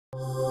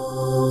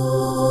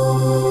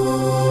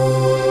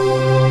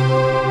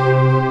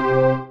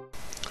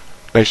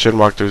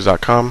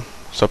NextGenWalkthroughs.com.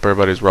 What's up,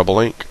 everybody? It's Rebel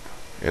Inc.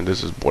 and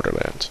this is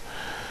Borderlands.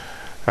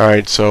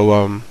 Alright, so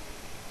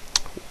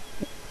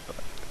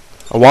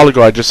a while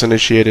ago I just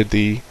initiated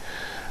the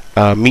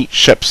Meet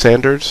Shep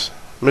Sanders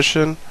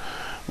mission,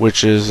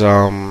 which is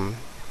the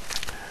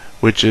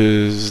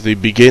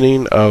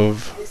beginning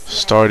of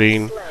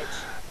starting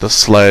the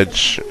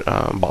sledge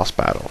boss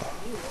battle.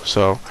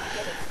 So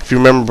if you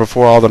remember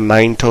before all the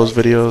 9 toes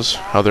videos,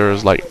 how there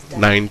was like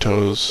 9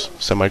 toes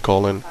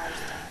semicolon,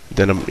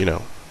 then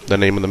the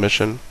name of the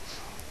mission.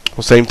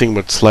 Well, same thing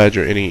with sledge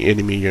or any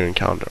enemy you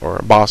encounter or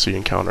a boss you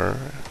encounter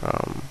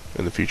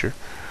in the future.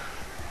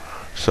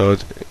 So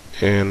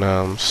in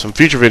some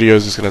future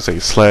videos it's gonna say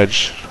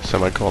sledge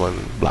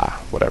semicolon blah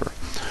whatever.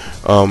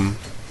 And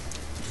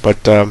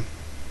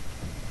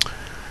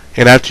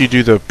after you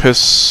do the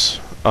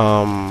piss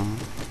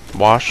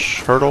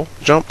wash hurdle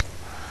jump,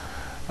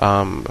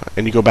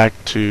 and you go back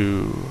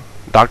to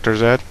Dr.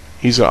 Zed,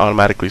 he's gonna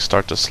automatically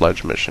start the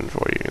sledge mission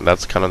for you, and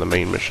that's kind of the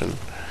main mission,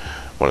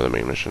 one of the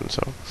main missions.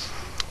 So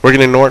we're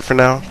gonna ignore it for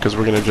now because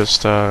we're gonna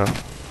just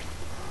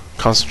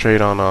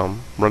concentrate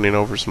on running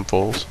over some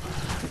fools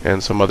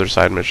and some other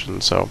side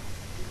missions. So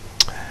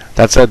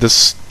that said,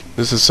 this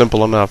is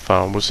simple enough.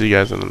 We'll see you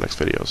guys in the next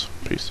videos.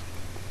 Peace.